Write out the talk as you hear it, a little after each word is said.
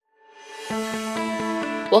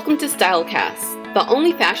Welcome to Stylecast, the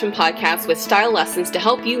only fashion podcast with style lessons to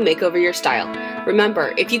help you make over your style.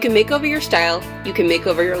 Remember, if you can make over your style, you can make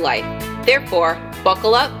over your life. Therefore,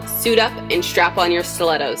 buckle up, suit up, and strap on your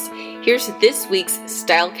stilettos. Here's this week's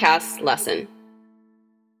Stylecast lesson.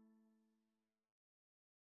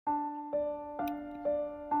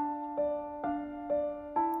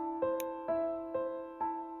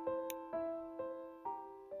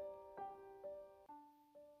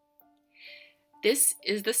 This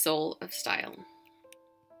is the soul of style.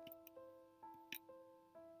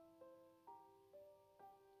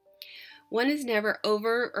 One is never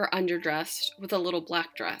over or underdressed with a little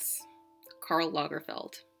black dress. Karl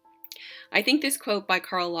Lagerfeld. I think this quote by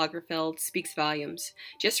Karl Lagerfeld speaks volumes.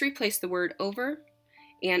 Just replace the word over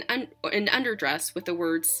and underdress with the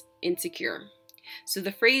words insecure. So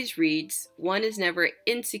the phrase reads, one is never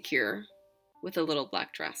insecure with a little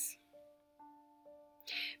black dress.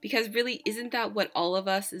 Because really, isn't that what all of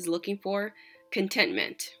us is looking for?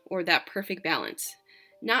 Contentment, or that perfect balance.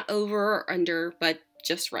 Not over or under, but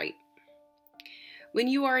just right. When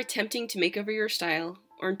you are attempting to make over your style,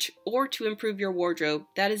 or to improve your wardrobe,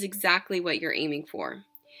 that is exactly what you're aiming for.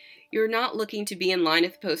 You're not looking to be in line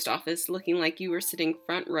at the post office looking like you were sitting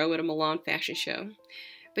front row at a Milan fashion show.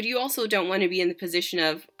 But you also don't want to be in the position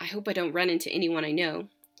of, I hope I don't run into anyone I know.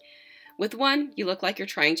 With one, you look like you're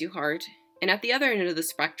trying too hard. And at the other end of the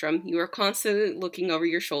spectrum, you are constantly looking over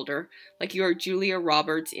your shoulder like you are Julia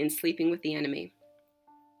Roberts in Sleeping with the Enemy.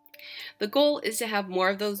 The goal is to have more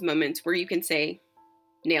of those moments where you can say,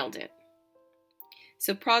 nailed it.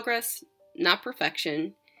 So progress, not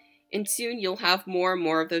perfection, and soon you'll have more and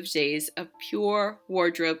more of those days of pure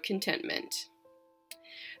wardrobe contentment.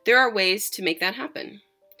 There are ways to make that happen.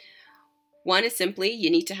 One is simply you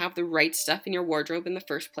need to have the right stuff in your wardrobe in the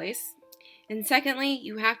first place. And secondly,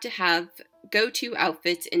 you have to have go-to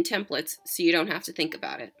outfits and templates so you don't have to think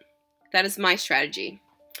about it. That is my strategy.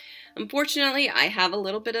 Unfortunately, I have a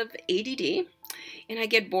little bit of ADD and I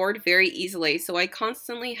get bored very easily, so I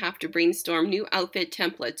constantly have to brainstorm new outfit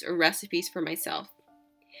templates or recipes for myself.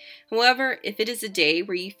 However, if it is a day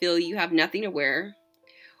where you feel you have nothing to wear,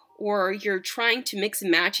 or you're trying to mix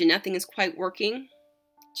and match and nothing is quite working,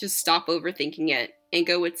 just stop overthinking it and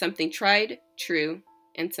go with something tried, true,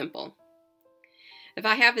 and simple. If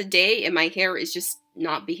I have a day and my hair is just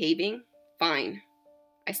not behaving, fine.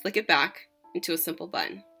 I slick it back into a simple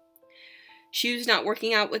bun. Shoes not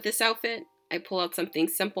working out with this outfit, I pull out something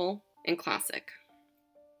simple and classic.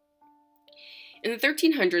 In the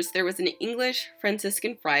 1300s, there was an English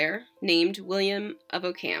Franciscan friar named William of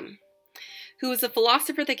Ockham, who was a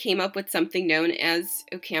philosopher that came up with something known as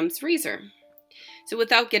Occam's razor. So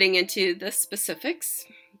without getting into the specifics,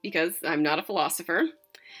 because I'm not a philosopher,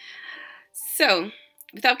 the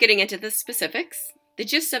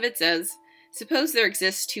gist of it says, suppose there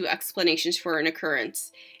exists two explanations for an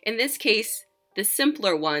occurrence. In this case, the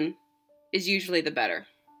simpler one is usually the better.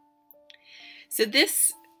 So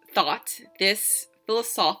this thought, this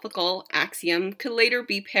philosophical axiom, could later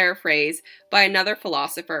be paraphrased by another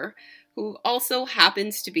philosopher who also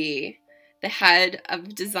happens to be the head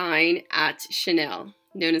of design at Chanel,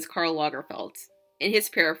 known as Karl Lagerfeld. And his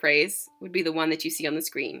paraphrase would be the one that you see on the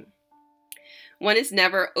screen. One is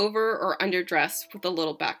never over or underdressed with a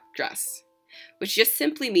little back dress, which just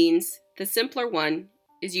simply means the simpler one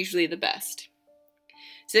is usually the best.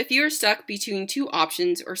 So if you are stuck between two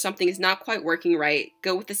options or something is not quite working right,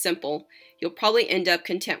 go with the simple. You'll probably end up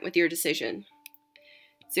content with your decision.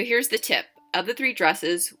 So here's the tip. Of the three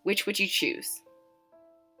dresses, which would you choose?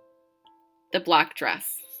 The black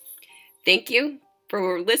dress. Thank you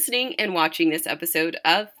for listening and watching this episode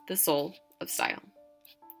of The Soul of Style.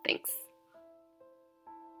 Thanks.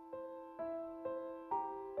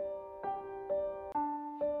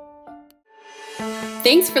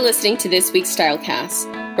 Thanks for listening to this week's Stylecast.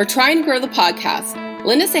 We're trying to grow the podcast.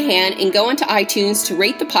 Lend us a hand and go onto iTunes to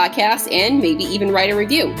rate the podcast and maybe even write a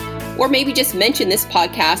review. Or maybe just mention this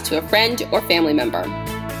podcast to a friend or family member.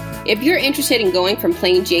 If you're interested in going from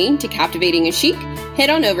plain Jane to captivating and chic, head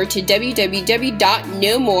on over to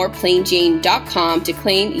www.nomoreplainjane.com to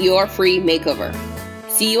claim your free makeover.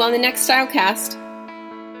 See you on the next Stylecast.